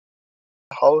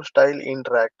how style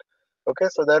interact. Okay,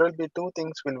 so there will be two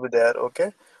things will be there.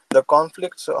 Okay, the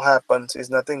conflicts happens is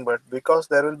nothing but because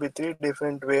there will be three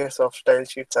different ways of style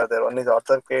sheets are there. One is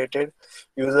author created,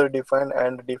 user defined,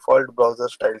 and default browser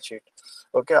style sheet.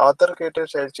 Okay, author created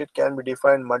style sheet can be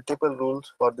defined multiple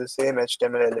rules for the same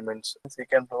HTML elements. We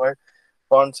can provide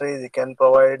font size, you can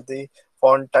provide the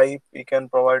font type, you can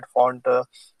provide font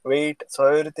weight, so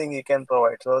everything you can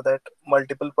provide, so that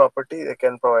multiple property you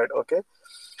can provide. Okay,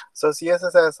 so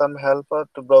CSS has some helper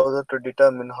to browser to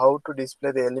determine how to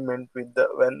display the element with the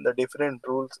when the different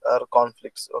rules are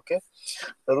conflicts. Okay,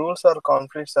 the rules or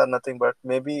conflicts are nothing but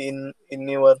maybe in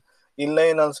your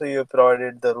inline also you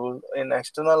provided the rule, in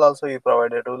external also you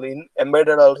provided rule, in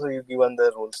embedded also you given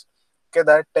the rules. Okay,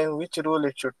 that time which rule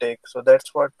it should take, so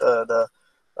that's what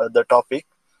the topic.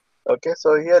 Okay,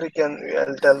 so here you can,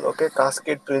 I'll tell. Okay,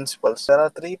 cascade principles, there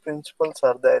are three principles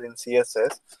are there in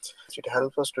CSS. It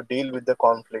helps us to deal with the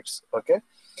conflicts. Okay,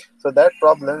 so that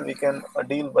problem we can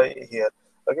deal by here.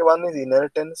 Okay, one is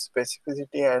inheritance,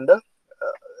 specificity, and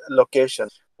location.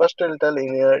 First we'll tell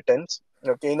inheritance.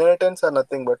 Okay, inheritance are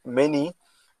nothing but many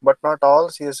but not all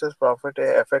CSS property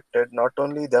affected not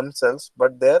only themselves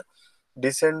but their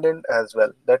descendant as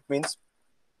well. That means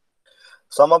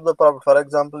some of the for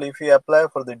example, if you apply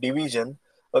for the division,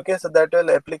 okay, so that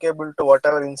will applicable to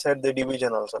whatever inside the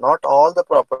division also, not all the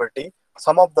property,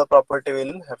 some of the property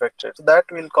will affect it, so that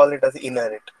we'll call it as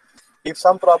inherit. If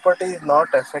some property is not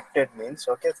affected means,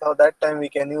 okay, so that time we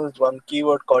can use one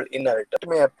keyword called inherit. It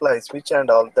may apply switch and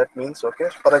all, that means, okay,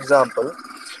 for example,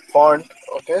 font,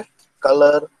 okay,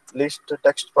 color, list,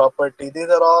 text property, these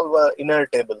are all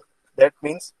inheritable. That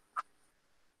means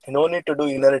no need to do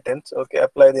inheritance. Okay,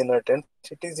 apply the inheritance,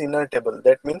 it is inheritable.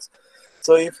 That means,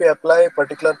 so if you apply a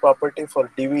particular property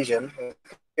for division,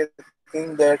 okay,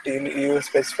 think that you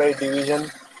specify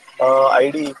division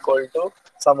id equal to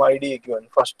some id given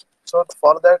first. So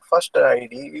for that first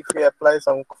id, if you apply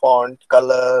some font,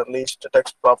 color, list,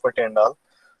 text property and all,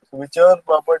 whichever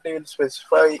property will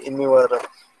specify in your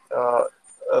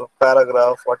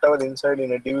paragraph, whatever inside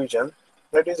in a division,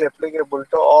 that is applicable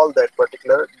to all that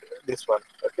particular this one.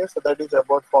 Okay, so that is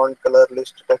about font, color,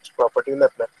 list, text property will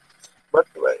apply. But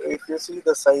if you see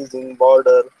the sizing,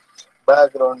 border,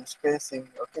 background, spacing,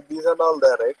 okay, these are all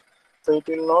there, right? So it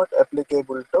will not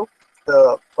applicable to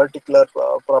the particular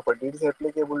property. It is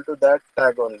applicable to that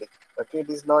tag only. Okay, it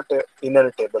is not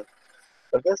inheritable.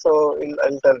 Okay, so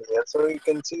I'll tell here. So you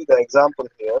can see the example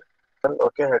here.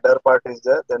 Okay, header part is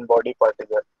there, then body part is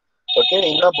there.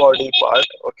 Okay, in the body part,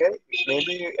 okay,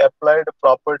 maybe you applied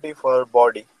property for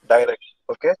body direct.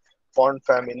 Okay, font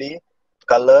family,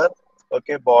 color,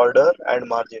 okay, border and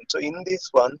margin. So in this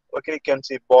one, okay, you can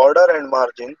see border and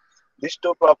margin. These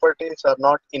two properties are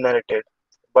not inherited,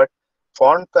 but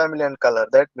font family and color.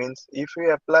 That means if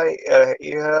you apply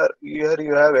here you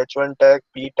have H1 tag,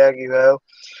 P tag, you have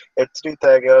H3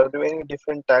 tag, you have many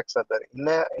different tags are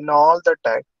there. In all the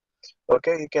tag,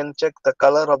 okay, you can check the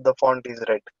color of the font is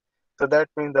red, so that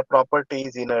means the property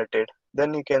is inherited.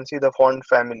 Then you can see the font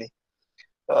family,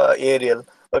 Arial.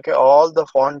 Okay, all the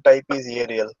font type is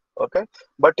Arial. Okay,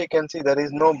 but you can see there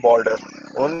is no border.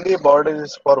 Only border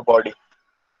is for body.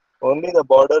 Only the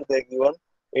border they given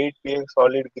 8px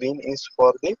solid green is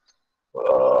for the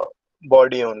uh,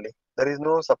 body only. There is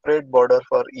no separate border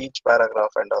for each paragraph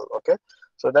and all. Okay,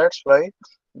 so that's why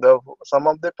the some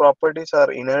of the properties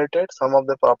are inherited, some of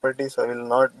the properties will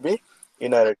not be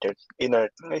inherited.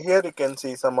 Here you can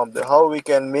see some of the how we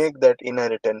can make that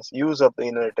inheritance, use of the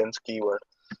inheritance keyword.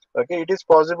 Okay, it is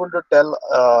possible to tell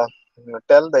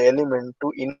the element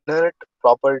to inherit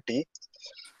property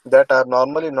that are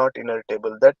normally not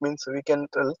inheritable. That means we can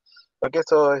tell. Okay,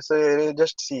 so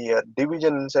just see here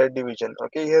division inside division.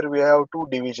 Okay, here we have two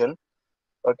division.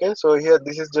 Okay, so here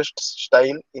this is just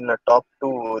style in a top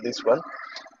to this one.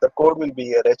 The code will be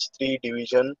here h3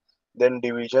 division, then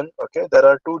division. Okay, there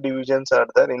are two divisions are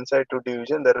there. Inside two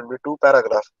division there will be two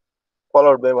paragraph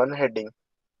followed by one heading.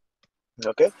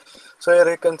 Okay, so here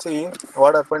you can see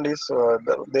what happened is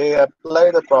they apply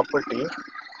the property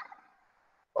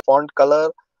font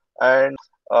color and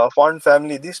font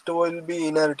family. These two will be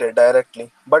inherited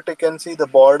directly, but you can see the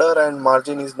border and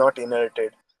margin is not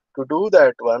inherited. To do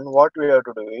that one, what we have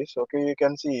to do is, okay, you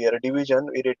can see here division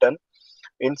we written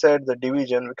inside the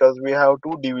division because we have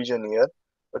two division here.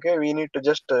 Okay, we need to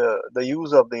just the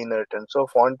use of the inheritance. So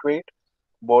font weight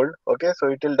bold. Okay, so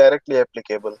it will directly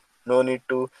applicable, no need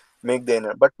to make the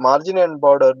inner. But margin and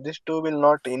border, these two will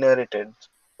not inherited.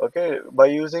 Okay, by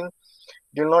using,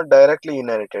 it will not directly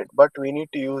inherited, but we need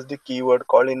to use the keyword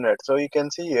called inherit. So you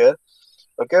can see here,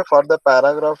 okay, for the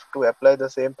paragraph to apply the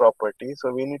same property,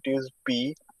 so we need to use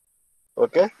p.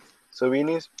 Okay, So we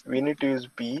need to use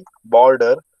p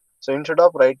border. So instead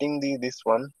of writing the this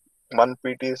one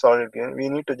pt solid green, we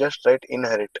need to just write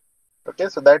inherit. Okay,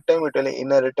 so that time it will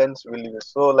inheritance will use.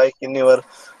 So like in your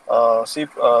c++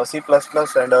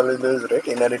 and all will use, right,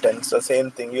 inheritance. So same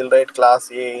thing, you'll write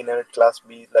class a inherit class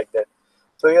b, like that.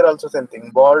 So here also same thing,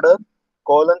 border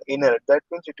colon inherit, that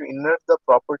means it will inherit the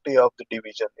property of the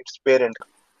division, its parent.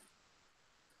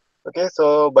 Okay,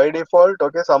 so by default,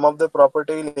 okay, some of the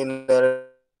property will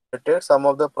inherited, some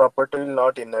of the property will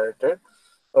not inherited.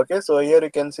 Okay, so here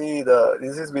you can see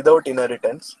this is without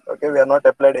inheritance. Okay, we are not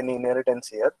applied any inheritance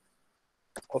here.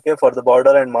 Okay, for the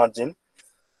border and margin.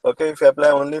 Okay, if you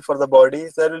apply only for the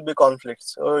bodies, there will be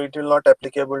conflicts, so it will not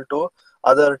applicable to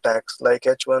other tags like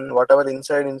h1, whatever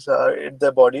inside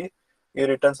the body you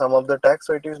return some of the tags,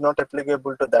 so it is not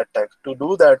applicable to that tag. To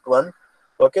do that one,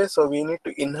 okay, so we need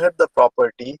to inherit the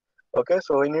property. Okay,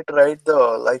 so we need to write the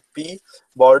like p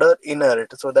border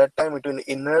inherit, so that time it will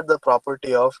inherit the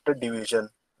property of the division.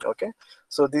 Okay,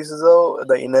 so this is how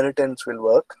the inheritance will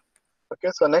work. Okay,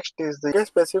 so next is the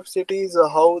specificity is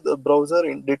how the browser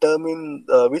determine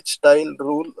which style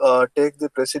rule take the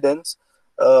precedence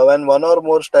when one or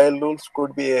more style rules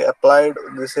could be applied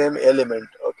the same element.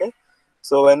 Okay,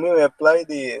 so when you apply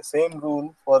the same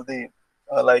rule for the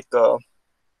like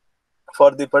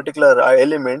for the particular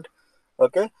element,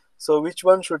 okay, so which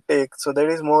one should take, so that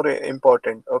is more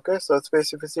important. Okay, so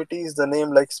specificity is the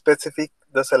name like specific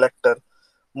the selector,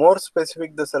 more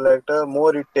specific the selector,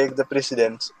 more it take the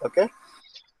precedence. Okay,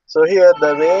 so here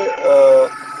the way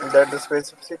that the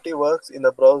specificity works in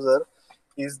the browser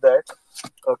is that,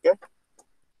 okay,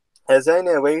 assign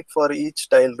a weight for each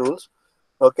style rules.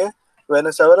 Okay,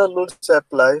 when several rules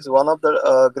applies, one of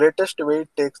the greatest weight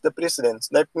takes the precedence.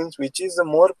 That means which is the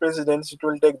more precedence, it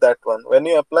will take that one. When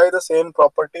you apply the same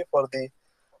property for the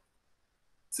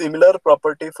similar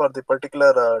property for the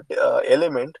particular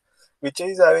element, which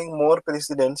is having more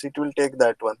precedence, it will take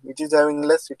that one. Which is having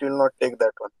less, it will not take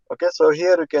that one. Okay, so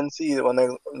here you can see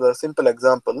the simple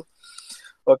example.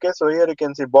 Okay, so here you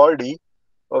can see body.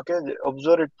 Okay,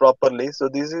 observe it properly. So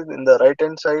this is in the right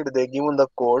hand side they given the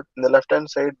code, in the left hand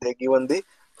side they given the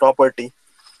property.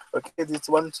 Okay, this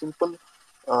one simple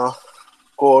uh,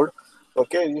 code.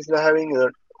 Okay, this is having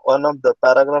one of the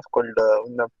paragraph called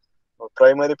in the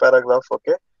primary paragraph.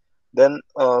 Okay, then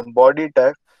body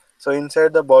tag. So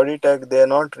inside the body tag they are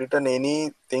not written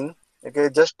anything. Okay,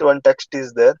 just one text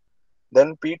is there.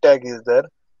 Then p tag is there.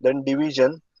 Then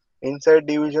division, inside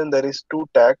division there is two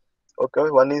tag. Okay,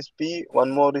 one is p,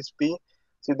 one more is p.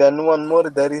 See, then one more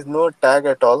there is no tag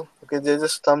at all. Okay, there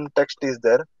just some text is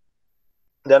there.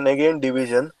 Then again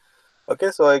division.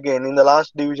 Okay, so again in the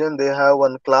last division they have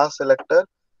one class selector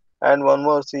and one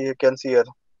more. See, you can see here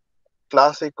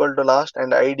class equal to last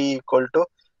and id equal to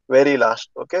very last.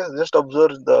 Okay, just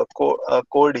observe the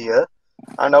code here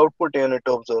and output you need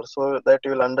to observe, so that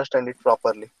you will understand it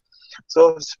properly.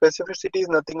 So specificity is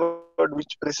nothing but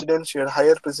which precedence, your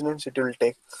higher precedence it will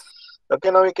take. Okay,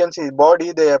 now you can see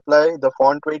body they apply the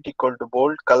font weight equal to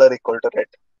bold, color equal to red.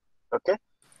 Okay,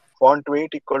 font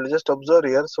weight equal to, just observe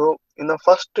here. So in the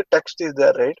first text is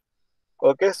there, right?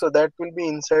 Okay, so that will be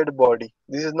inside body.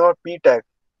 This is not p tag.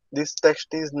 This text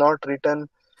is not written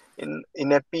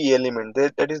in a p element.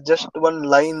 That is just one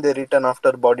line they written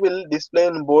after body. Will display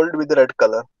in bold with red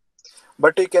color.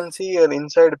 But you can see here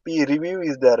inside p review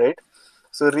is there, right?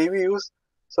 So reviews.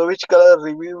 So which color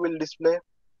review will display?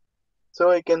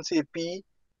 So you can see p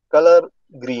color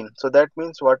green. So that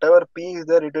means whatever p is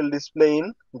there, it will display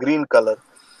in green color.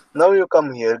 Now you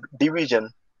come here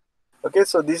division. Okay,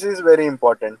 so this is very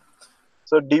important.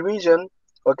 So division.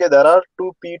 Okay, there are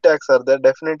two p tags are there.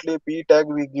 Definitely p tag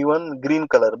we given green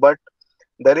color, but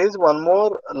there is one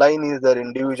more line is there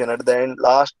in division at the end,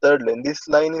 last third line. This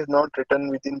line is not written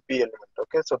within p element.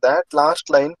 Okay, so that last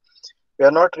line we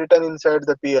are not written inside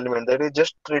the p element, that is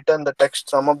just written the text,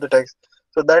 some of the text.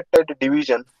 So that type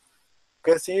division.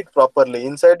 Okay, see it properly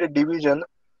inside the division.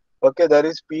 Okay, there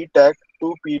is p tag,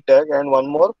 two p tag and one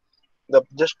more the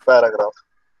just paragraph.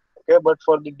 Okay, but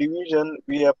for the division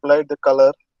we applied the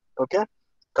color. Okay,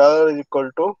 color is equal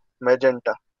to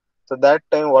magenta. So that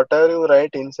time whatever you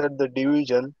write inside the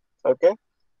division, okay,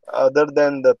 other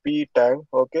than the p tag,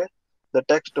 okay, the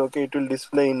text, okay, it will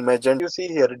display in magenta. You see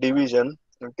here division.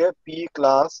 Okay, p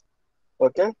class.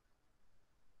 Okay,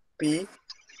 p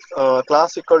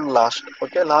class equal to last.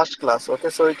 Okay, last class. Okay,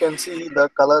 so you can see the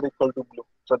color equal to blue,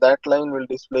 so that line will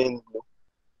display in blue.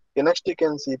 Okay, next you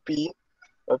can see p.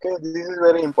 Okay, this is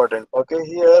very important. Okay,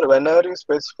 here whenever you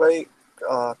specify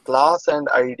class and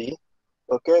id,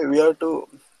 okay, we have to,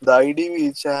 the id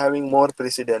is having more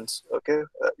precedence. Okay,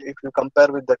 if you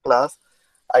compare with the class,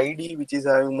 ID which is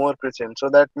having more precedence. So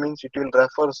that means it will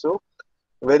refer to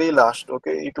very last.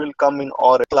 Okay, it will come in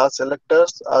orange. Class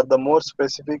selectors are the more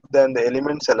specific than the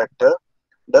element selector.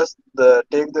 Thus, the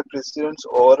take the precedence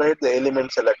override the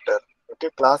element selector. Okay,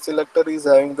 class selector is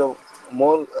having the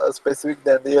more specific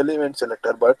than the element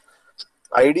selector, but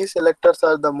ID selectors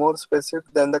are the more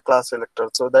specific than the class selector.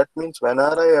 So that means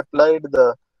whenever I applied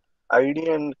the ID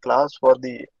and class for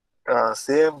the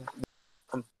save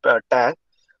tag,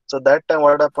 so that time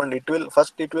what happened? It will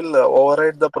first it will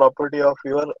override the property of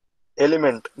your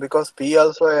element, because P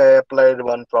also I applied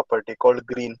one property called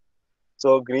green.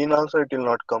 So green also it will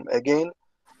not come again.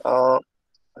 Uh,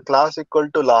 Class equal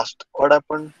to last. What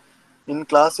happened? In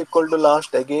class equal to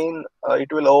last again,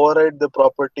 it will override the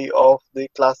property of the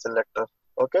class selector.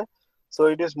 Okay, so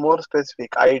it is more specific.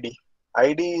 ID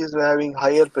is having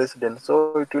higher precedence,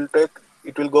 so it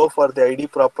will go for the ID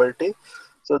property,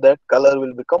 so that color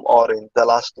will become orange, the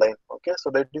last line. Okay, so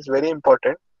that is very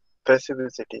important,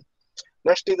 specificity.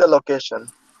 Next is the location.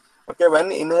 Okay,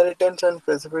 when inheritance and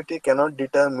specificity cannot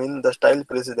determine the style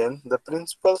precedence, the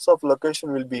principles of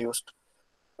location will be used.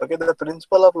 Okay, the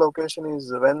principle of location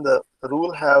is when the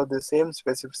rule have the same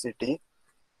specificity.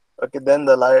 Okay, then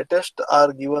the latest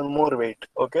are given more weight.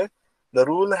 Okay, the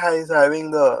rule is having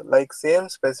the like same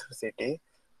specificity.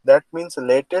 That means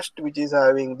latest which is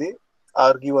having the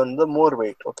are given the more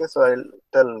weight. Okay, so I'll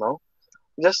tell now.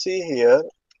 Just see here.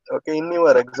 Okay, in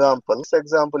your example, this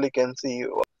example you can see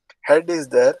head is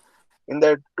there. In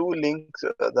that two links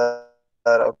there.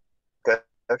 Okay,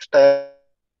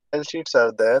 style sheets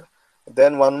are there.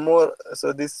 Then one more.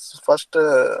 So this first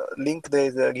link there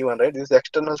is given, right? This is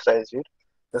external style sheet.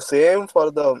 The same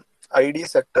for the ID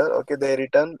sector. Okay, they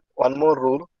return one more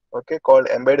rule. Okay, called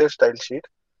embedded style sheet.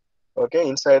 Okay,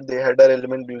 inside the header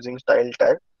element using style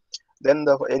tag. Then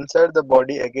the inside the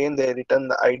body again they return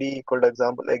the ID equal to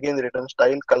example. Again they return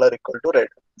style color equal to red.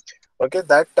 Okay,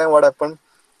 that time what happened?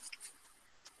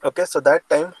 Okay, so that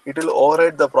time it will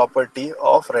override the property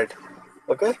of red.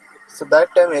 Okay, so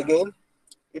that time again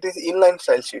it is inline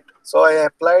style sheet. So I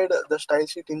applied the style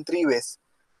sheet in three ways.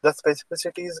 The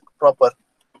specificity is proper,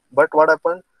 but what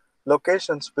happened?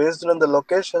 Locations, based on the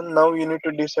location, now you need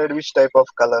to decide which type of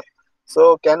color.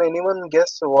 So can anyone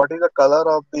guess what is the color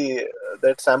of the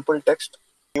that sample text?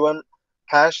 Given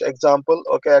hash example.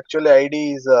 Okay, actually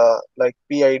ID is like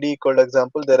PID equal to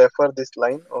example. They refer this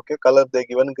line. Okay, color they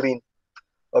given green.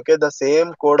 Okay, the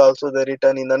same code also they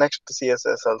written in the next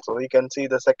CSS also. You can see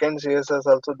the second CSS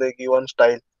also they given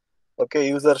style. Okay,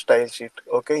 user style sheet.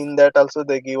 Okay, in that also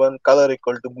they given color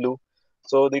equal to blue,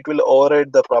 so it will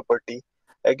override the property.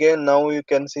 Again now you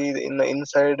can see in the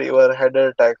inside your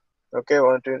header tag. Okay,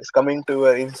 when it is coming to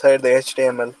inside the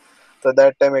HTML, so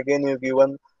that time again you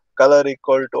given color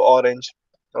equal to orange.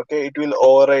 Okay, it will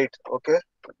override. Okay,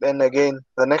 then again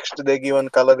the next they given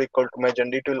color equal to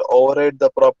magenta, it will override the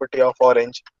property of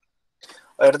orange.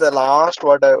 At the last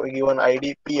what I given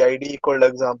ID PID equal to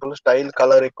example style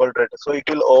color equal to red. So it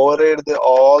will override the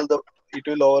all the it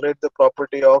will override the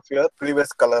property of your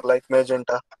previous color like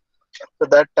magenta. So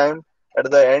that time at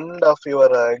the end of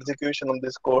your execution of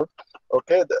this code,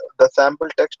 okay, the sample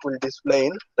text will display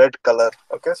in red color.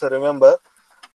 Okay, so remember